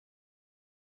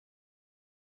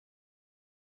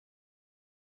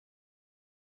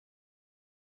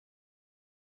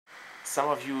some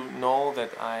of you know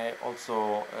that I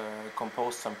also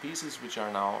composed some pieces which are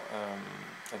now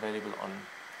available on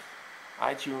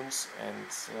iTunes and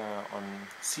on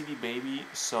CD Baby,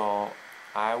 so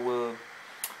I will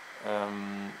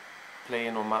play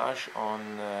an homage on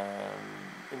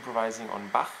improvising on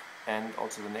Bach, and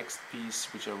also the next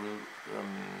piece which I will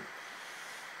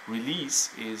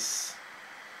release is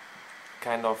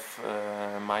kind of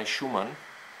my Schumann,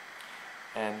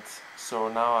 and so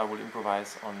now I will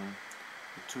improvise on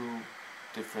the two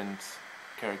different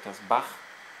characters, Bach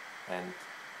and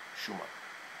Schumann.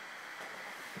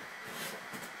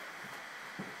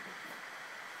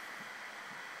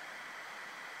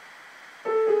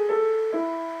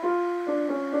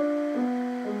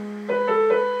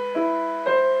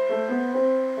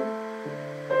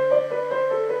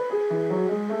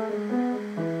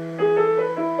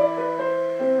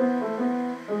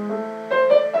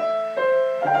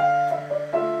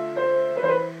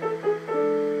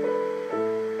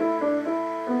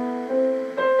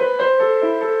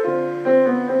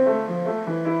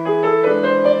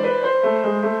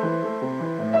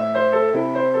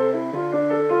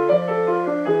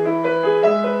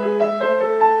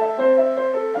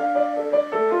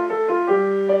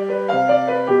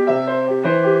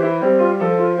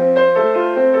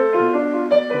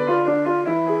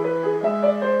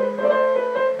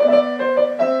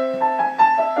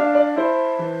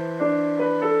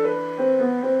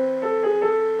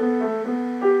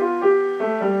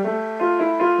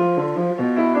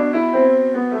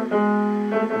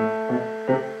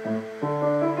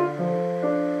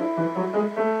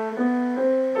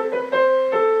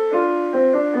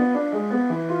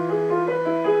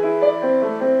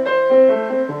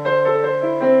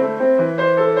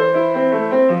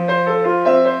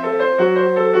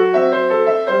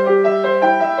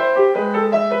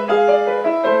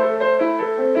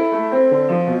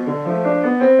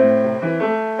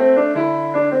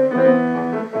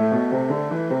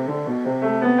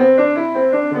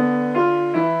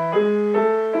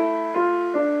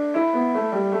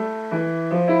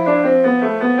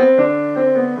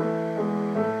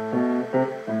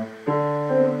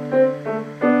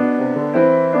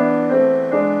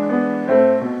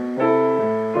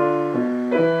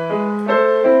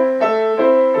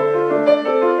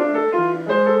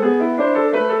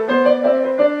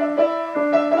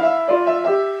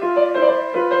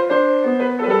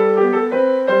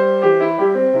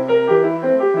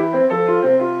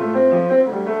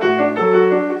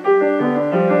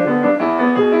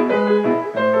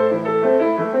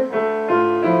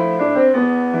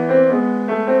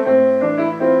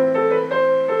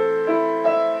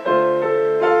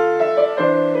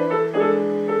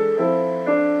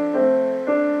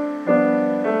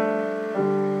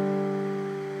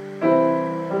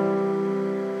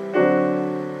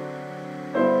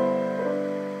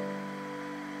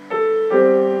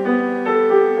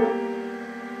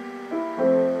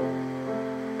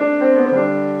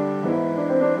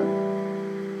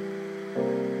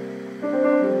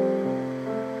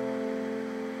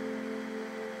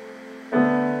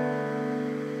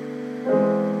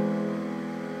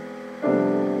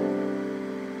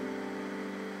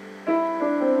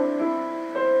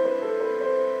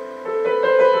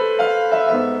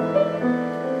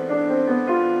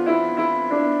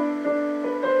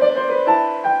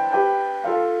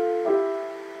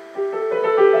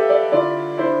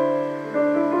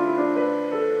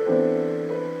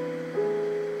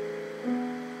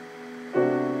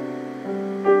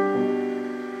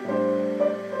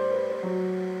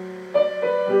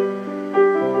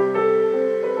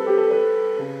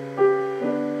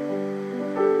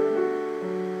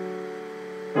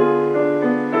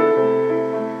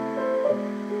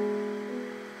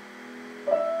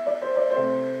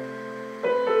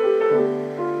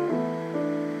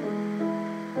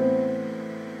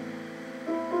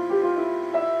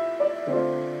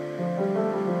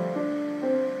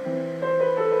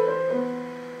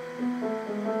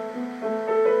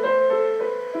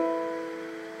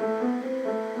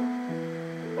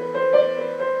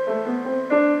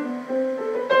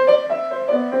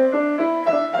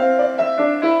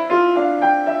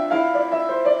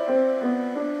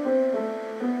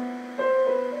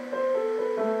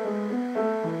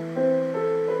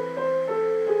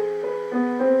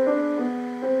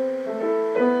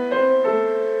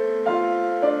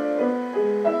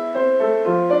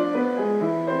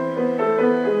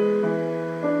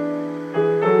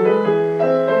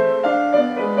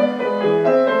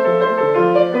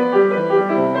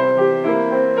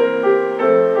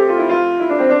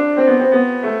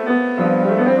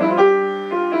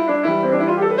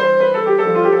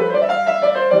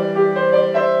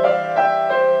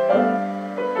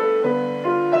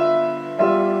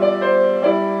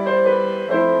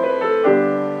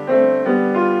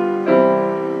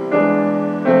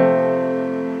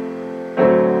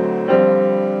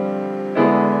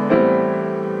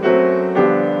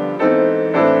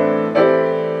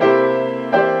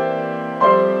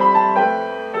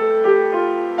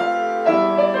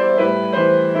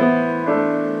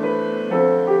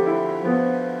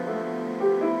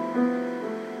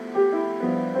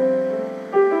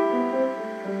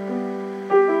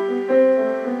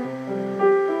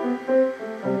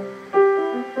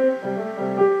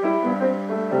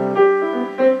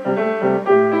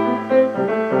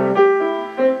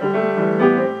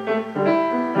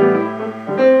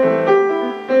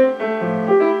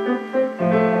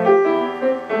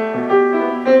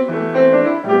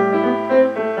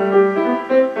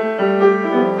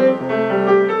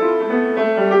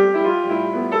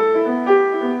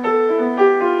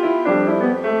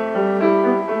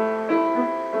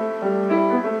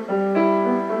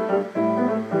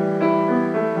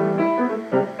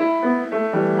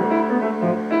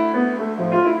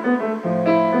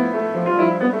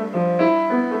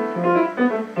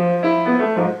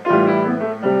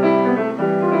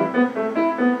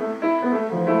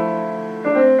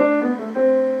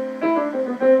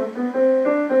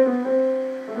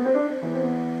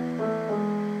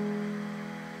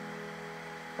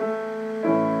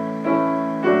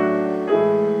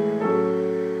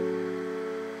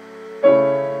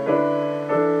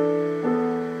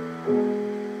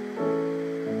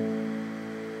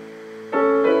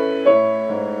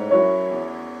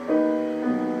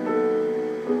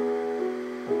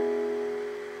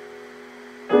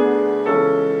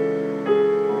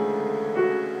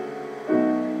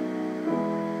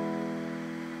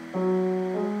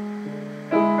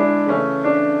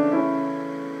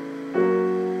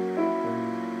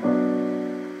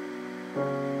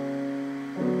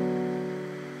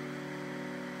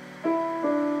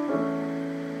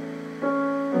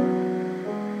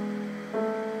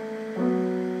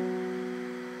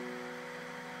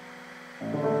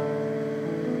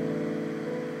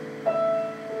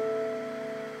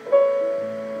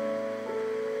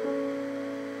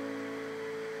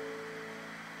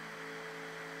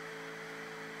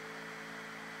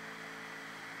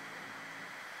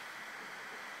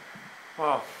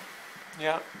 Wow,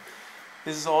 yeah,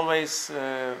 this is always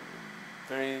a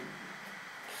very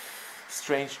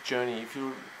strange journey. If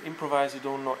you improvise, you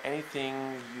don't know anything,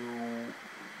 you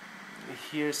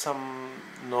hear some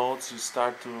notes, you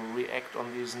start to react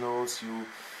on these notes, you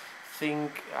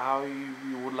think how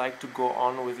you would like to go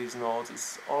on with these notes.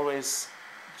 It's always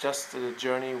just a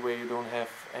journey where you don't have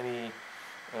any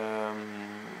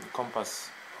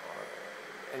compass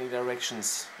or any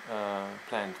directions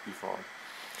planned before.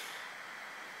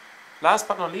 Last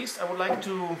but not least, I would like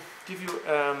to give you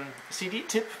a CD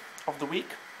tip of the week,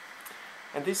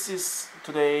 and this is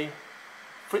today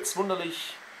Fritz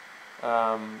Wunderlich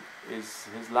is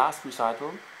his last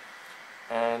recital,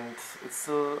 and it's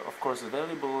still of course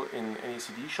available in any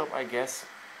CD shop, I guess,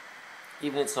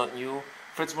 even it's not new.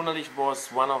 Fritz Wunderlich was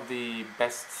one of the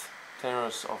best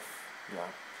tenors of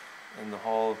in the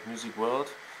whole music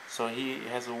world, so he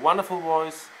has a wonderful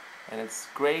voice, and it's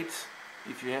great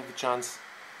if you have the chance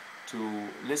to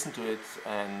listen to it.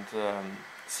 And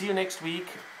see you next week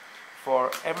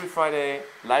for every Friday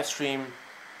live stream.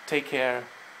 Take care,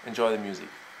 enjoy the music.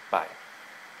 Bye.